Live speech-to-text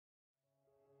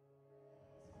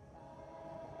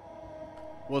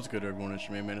What's good, everyone? It's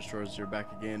your main Destroyers here, back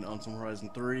again on some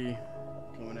Horizon 3,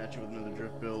 coming at you with another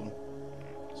drift build.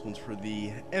 This one's for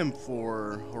the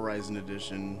M4 Horizon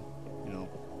Edition. You know,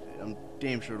 I'm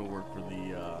damn sure it'll work for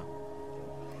the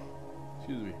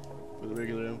for the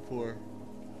regular M4.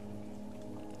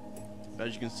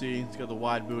 As you can see, it's got the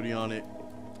wide booty on it,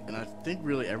 and I think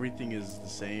really everything is the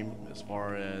same as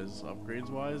far as upgrades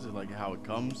wise, and like how it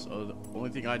comes. The only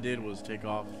thing I did was take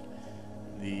off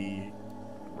the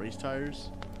race tires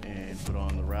and put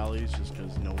on the rallies, just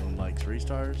because no one likes race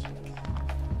tires.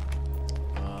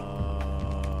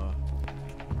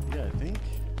 Yeah, I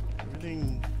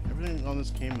think everything on this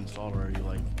came installed already.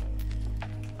 Like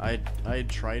I had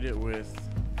tried it with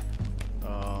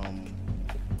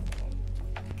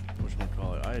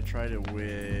whatchamacallit, I had tried it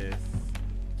with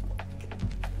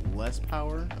less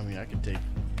power. I mean, I could take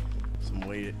some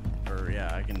weight, or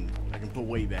yeah, I can put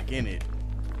weight back in it,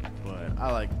 but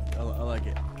I like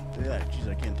it. Yeah, jeez,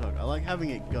 I can't talk. I like having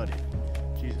it gutted.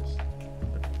 Jesus,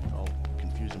 all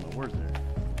confusing my words there.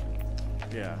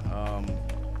 Yeah,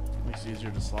 makes it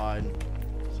easier to slide.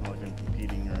 It's not like I'm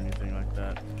competing or anything like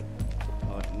that.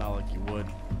 Not like you would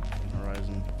in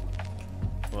Horizon.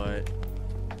 But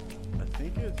I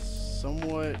think it's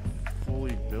somewhat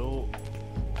fully built.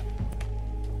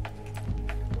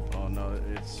 Oh no,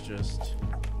 it's just,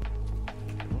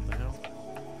 what the hell?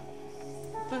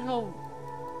 What the hell?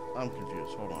 I'm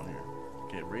confused. Hold on here.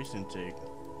 Okay, race intake,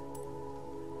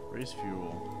 race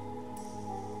fuel,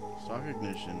 stock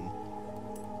ignition,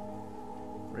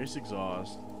 race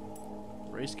exhaust,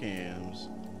 race cams,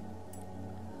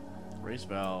 race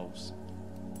valves,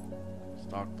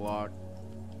 stock block,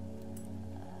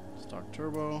 stock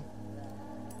turbo,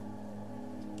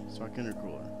 stock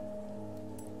intercooler,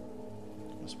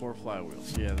 and sport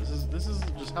flywheels. Yeah, this is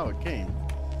just how it came,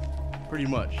 pretty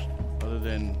much. Other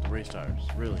than the race tires,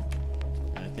 really.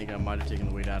 And I think I might have taken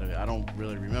the weight out of it. I don't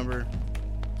really remember.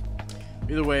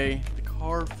 Either way, the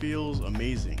car feels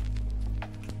amazing.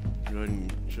 Go ahead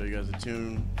and show you guys the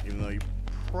tune, even though you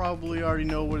probably already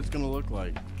know what it's going to look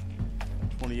like.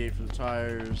 28 for the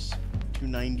tires,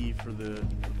 290 for the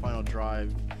final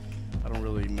drive. I don't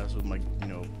really mess with my,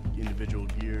 individual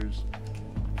gears.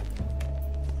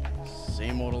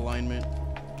 Same old alignment,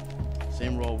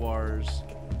 same roll bars,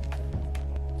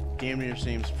 damn near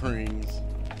same springs,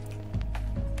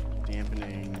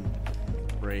 dampening,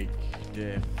 brake,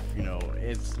 diff,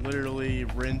 it's literally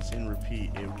rinse and repeat.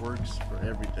 It works for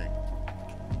everything.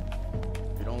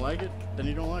 If you don't like it, then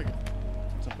you don't like it.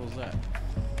 Simple as that.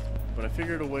 But I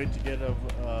figured a way to get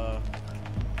well,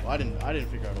 I didn't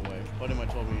figure out a way. A buddy of mine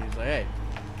told me, he's like, hey,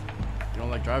 you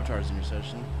don't like drive tires in your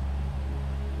session,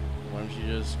 why don't you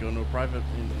just go into a private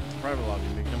lobby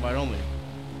and make an invite only?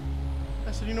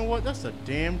 I said, you know what? That's a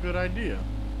damn good idea.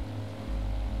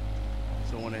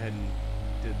 So I went ahead and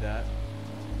did that.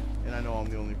 And I know I'm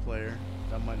the only player.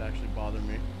 That might actually bother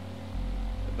me.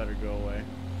 I better go away.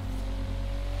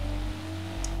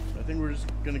 I think we're just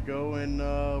gonna go and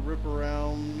rip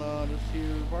around this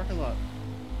here parking lot.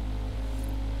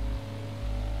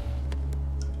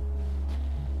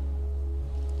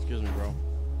 Excuse me, bro.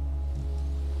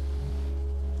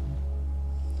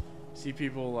 See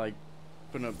people like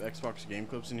putting up Xbox game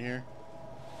clips in here,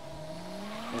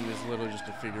 and it's literally just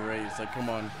a figure eight. It's like, come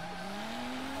on,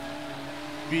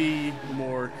 be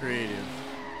more creative.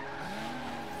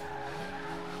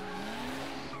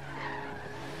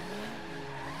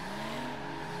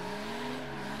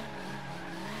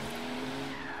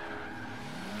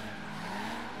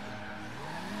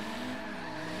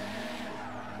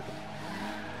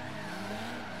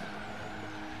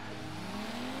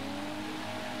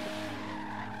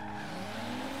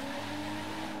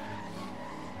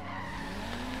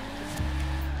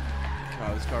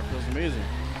 Wow, this car feels amazing.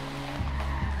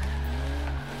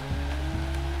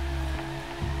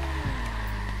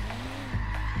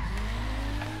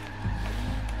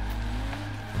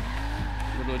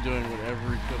 Literally doing what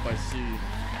every clip I see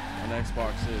on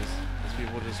Xbox is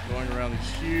people just going around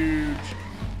these huge,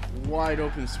 wide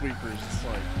open sweepers. It's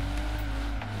like,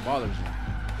 it bothers me.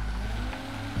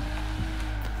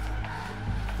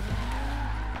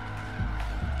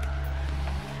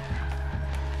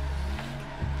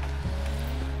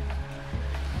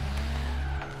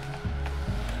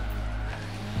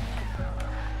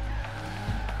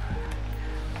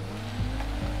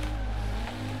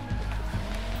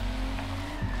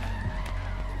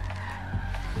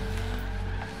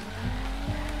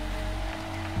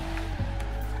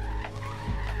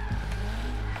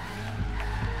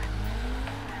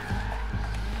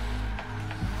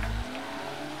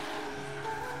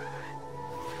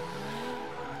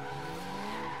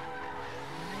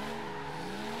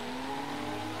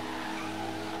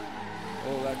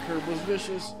 Oh, that curb was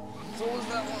vicious. So was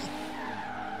that one.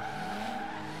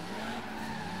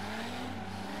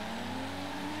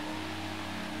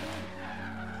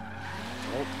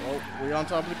 Oh, we're on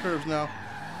top of the curves now.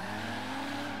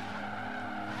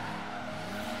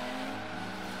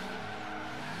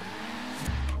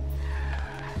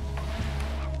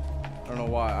 I don't know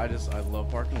why. I love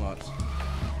parking lots. It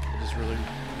just really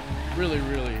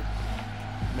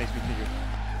makes me think of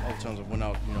all the times I went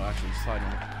out, you know, actually sliding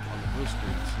on the real streets.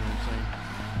 You know what I'm saying?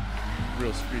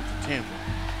 Real streets of Tampa.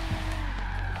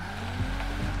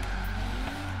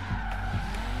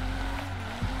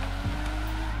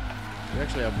 We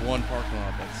actually have one parking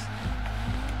lot that's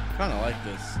kind of like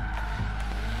this.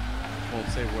 Won't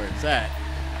say where it's at.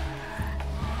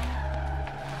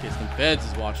 In case the feds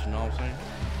is watching, you know what I'm saying?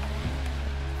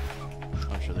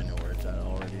 I'm sure they know where it's at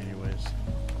already anyways.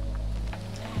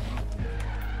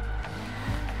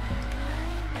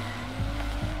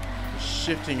 The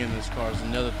shifting in this car is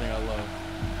another thing I love.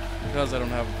 Because I don't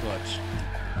have a clutch.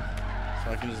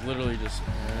 So I can just literally just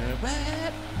and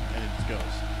it just goes.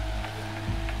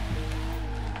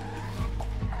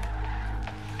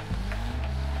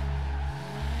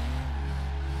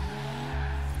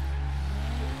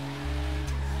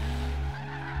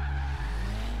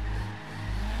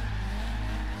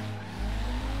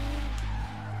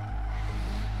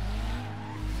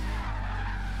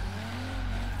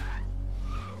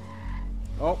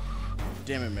 Oh,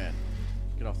 damn it, man.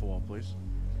 Get off the wall, please.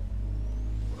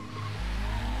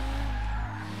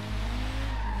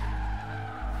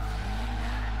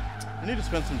 I need to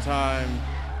spend some time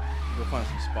to go find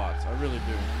some spots. I really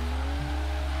do.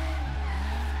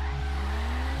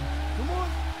 Come on.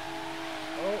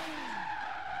 Oh.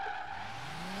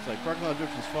 It's like parking lot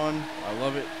drifting's fun. I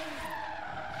love it.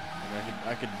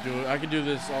 I could do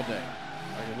this all day.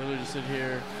 I could literally just sit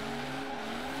here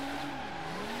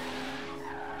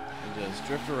and just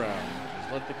drift around.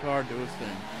 Just let the car do its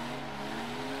thing.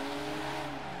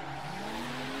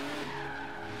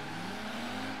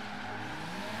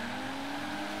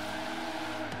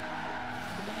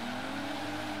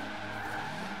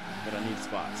 But I need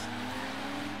spots.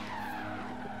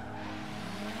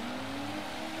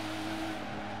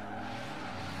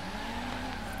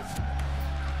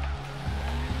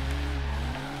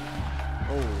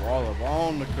 Oh, all up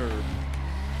on the curb.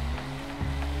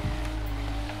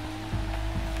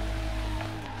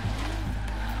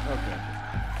 Okay.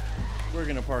 We're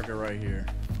gonna park it right here.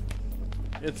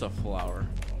 It's a flower.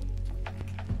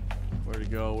 Where to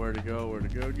go, where to go, where to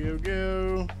go,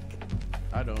 go.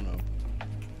 I don't know.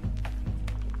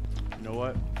 You know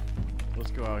what?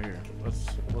 Let's go out here.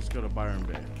 Let's go to Byron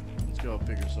Bay. Let's go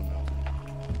figure something out.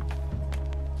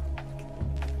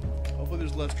 Hopefully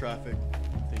there's less traffic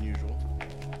than usual.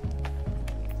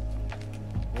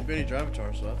 Won't be any driver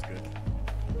cars, so that's good.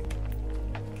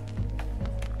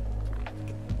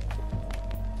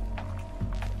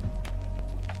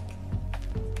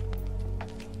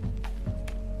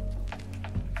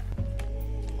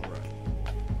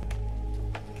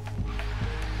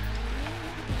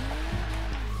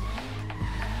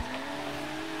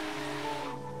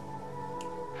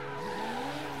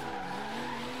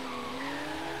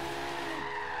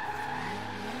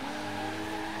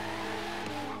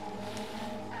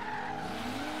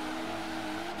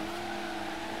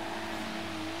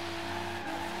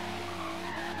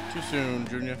 Too soon,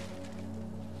 Junior.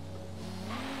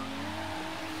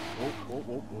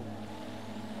 Whoa.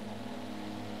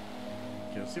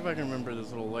 Okay, let's see if I can remember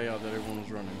this little layout that everyone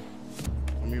was running.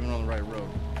 I'm even on the right road.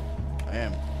 I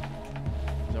am.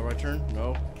 Is that right turn?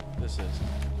 No, this is.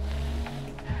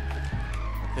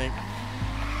 I think.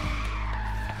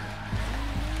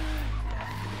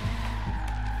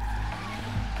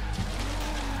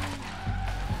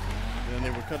 And then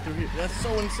they would cut through here. That's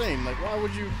so insane. Like, why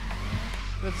would you?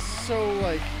 That's so,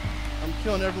 like, I'm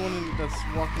killing everyone that's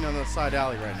walking down the side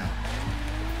alley right now.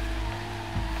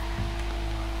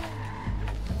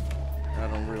 I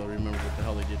don't really remember what the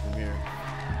hell they did from here.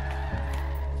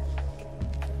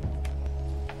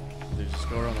 They just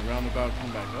go around the roundabout and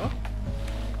come back up?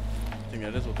 I think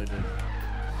that is what they did.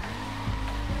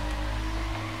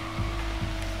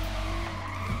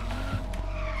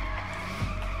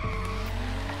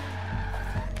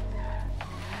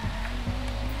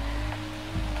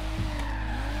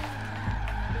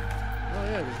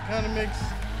 It kind of makes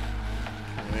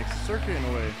a circuit in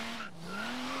a way.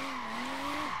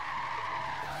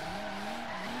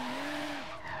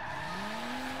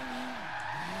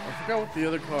 I forgot what the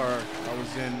other car I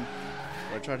was in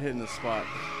where I tried hitting the spot.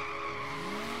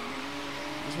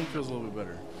 This one feels a little bit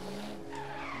better.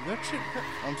 That chick.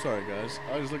 I'm sorry, guys.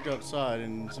 I just looked outside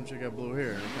and some chick had blue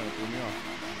hair and it kind of threw me off.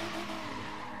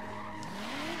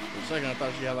 For a second, I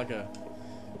thought she had like a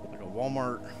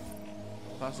Walmart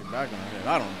plastic bag on her head.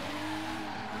 I don't know.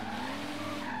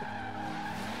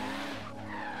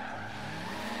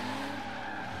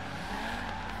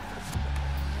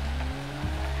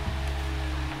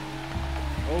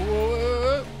 Oh, whoa, whoa,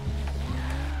 whoa.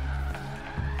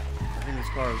 I think this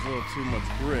car has a little too much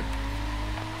grip.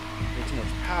 A little too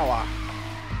much power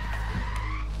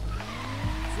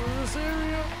for this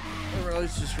area, or at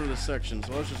least just for this section.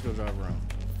 So let's just go drive around.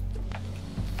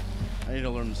 I need to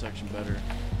learn the section better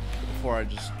before I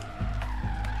just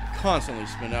constantly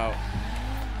spin out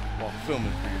while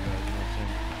filming for you guys. You know what I'm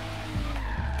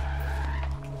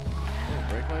saying? Oh,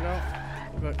 brake light out?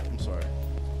 Look like, I'm sorry.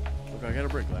 Look, I got a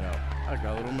brake light out. I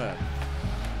got a little mad.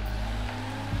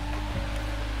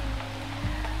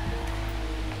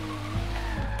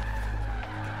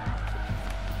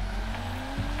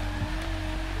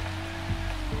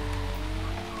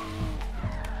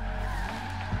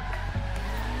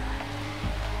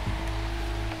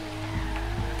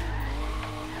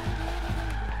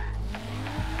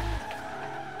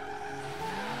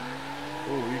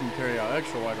 Oh, you can carry out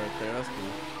extra wide right there. That's cool.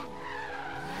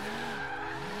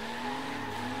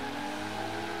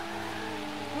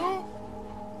 Oh.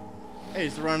 Hey,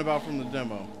 it's the roundabout from the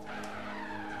demo.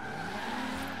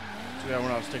 So yeah, we're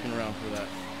not sticking around for that.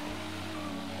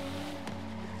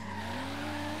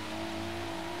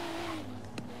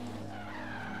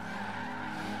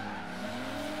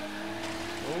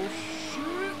 Oh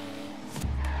shit!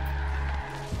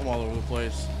 I'm all over the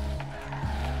place.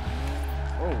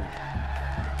 Oh.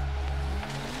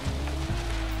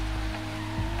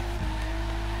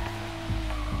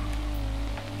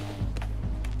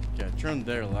 Yeah, I turned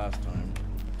there last time.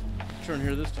 Turn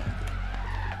here this time.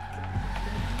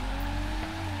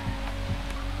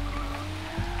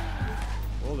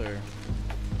 Whoa there.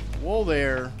 Whoa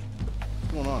there.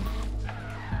 What's going on?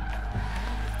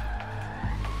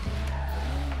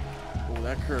 Oh,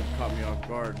 that curve caught me off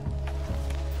guard.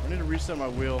 I need to reset my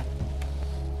wheel.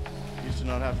 I used to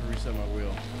not have to reset my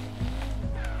wheel.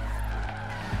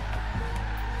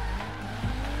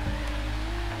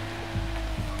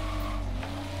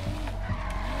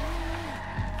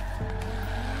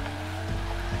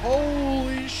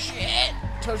 Holy shit!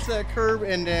 Touched that curb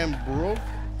and damn broke.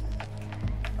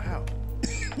 Wow.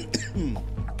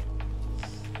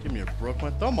 Give me a broke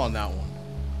my thumb on that one.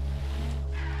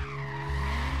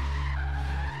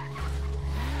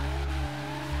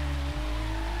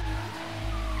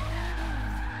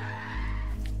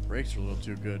 Brakes are a little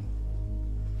too good.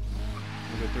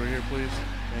 Can we go through here, please?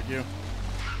 Thank you.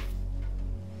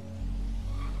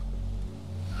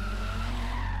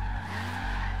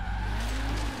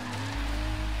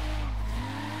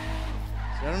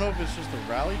 See, I don't know if it's just the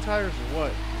rally tires or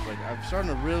what. It's like I'm starting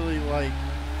to really like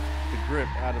the grip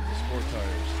out of the sport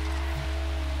tires.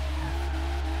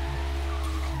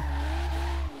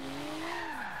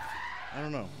 I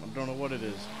don't know. I don't know what it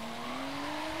is.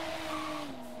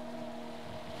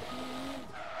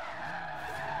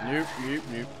 Nope, nope,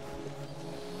 nope.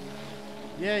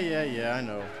 Yeah, I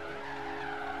know.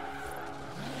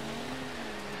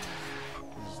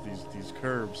 These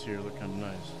curves here look kind of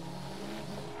nice.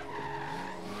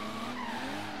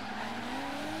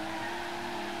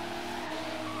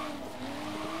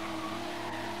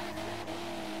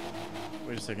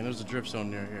 Wait a second, there's a drift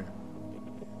zone near here.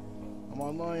 I'm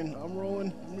online, I'm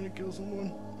rolling, I'm gonna kill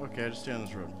someone. Okay, I just stay on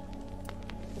this road.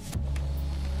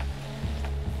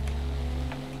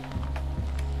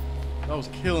 I was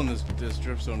killing this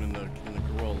drift zone in the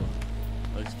Corolla.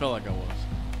 I just felt like I was.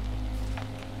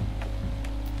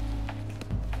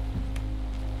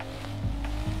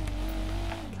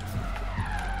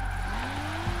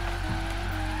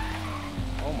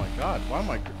 Oh my god, why am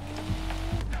I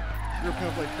gripping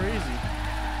up like crazy?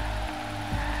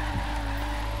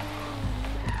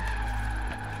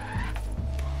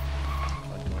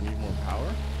 Like, do I need more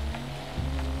power?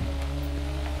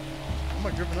 Why am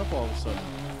I gripping up all of a sudden?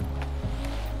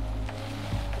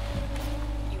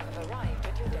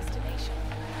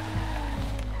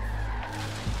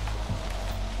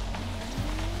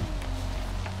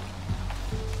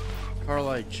 Car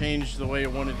like changed the way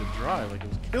it wanted to drive, like it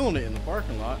was killing it in the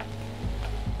parking lot.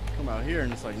 Come out here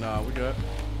and it's like, nah, we good.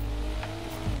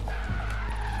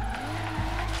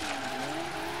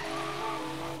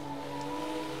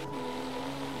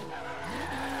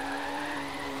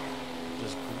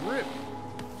 Just grip.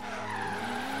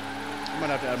 I might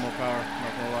have to add more power, I'm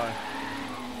not gonna lie.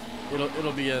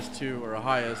 It'll be S2 or a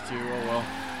high S2, oh well.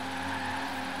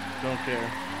 Don't care.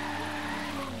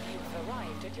 You've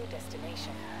arrived arrived at your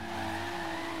destination.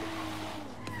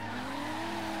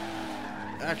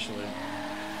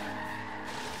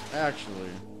 Actually,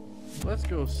 let's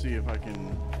go see if I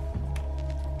can.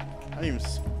 I didn't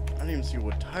even see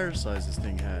what tire size this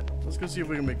thing had. Let's go see if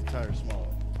we can make the tire smaller.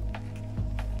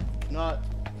 If not,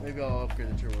 maybe I'll upgrade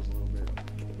the turbos a little bit.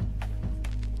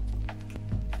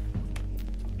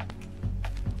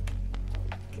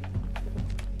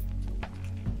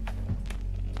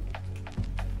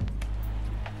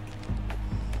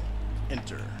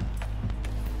 Enter.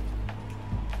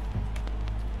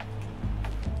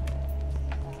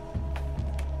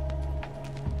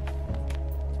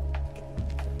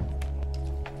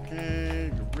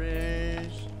 Okay, garage.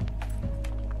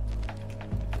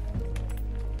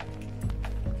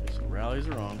 Okay, so rallies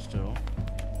are on still.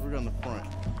 We're on the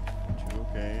front. Two,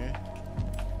 okay.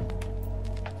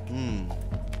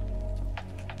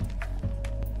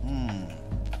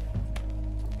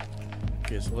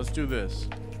 Okay, so let's do this.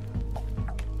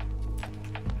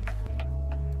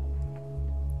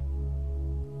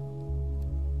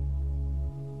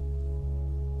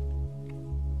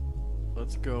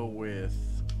 Let's go with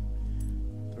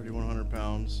 3,100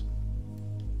 pounds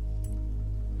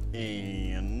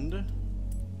and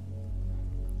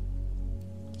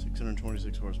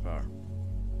 626 horsepower.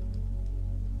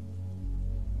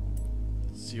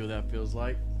 Let's see what that feels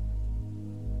like.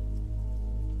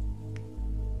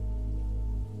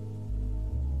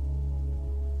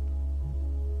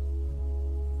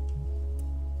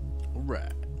 All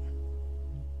right.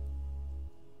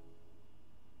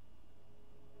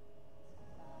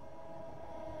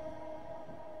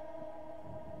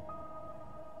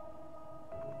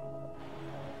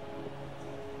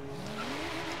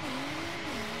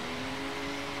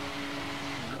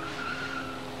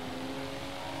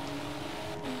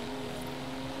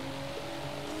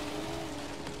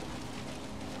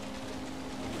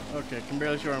 Okay, can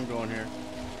barely see where I'm going here.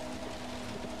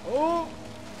 Oh!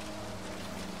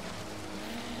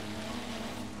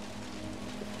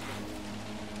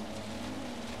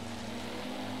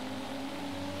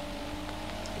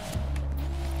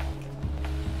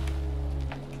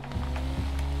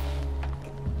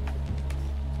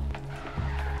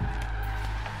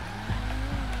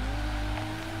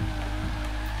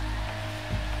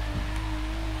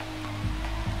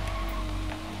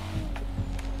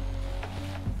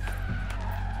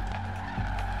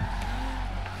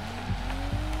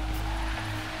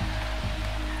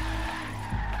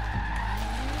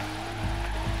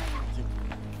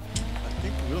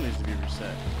 Wheel needs to be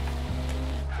reset.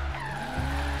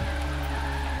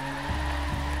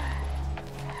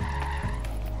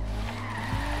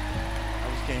 I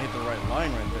just can't hit the right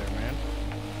line right there, man.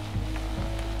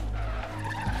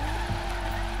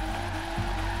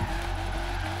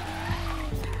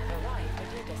 Arrived at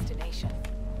your destination.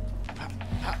 Pop,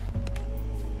 pop.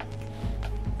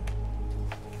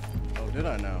 Oh, did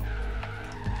I now?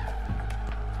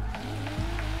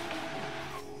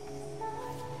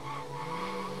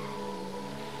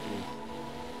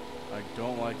 I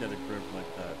don't like that it gripped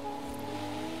like that.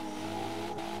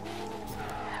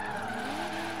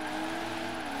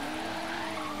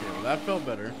 Okay, well that felt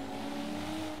better.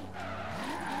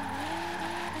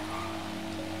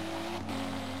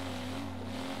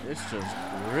 It's just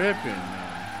gripping,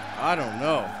 man. I don't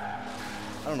know.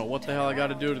 I don't know what the hell I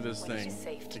gotta do to this thing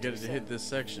to get it to hit this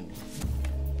section.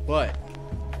 But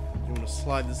if you want to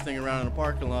slide this thing around in the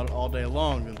parking lot all day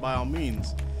long, then by all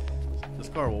means, this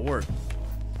car will work.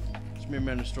 It's me,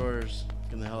 Man Destroyers.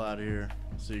 Getting the hell out of here.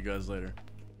 See you guys later.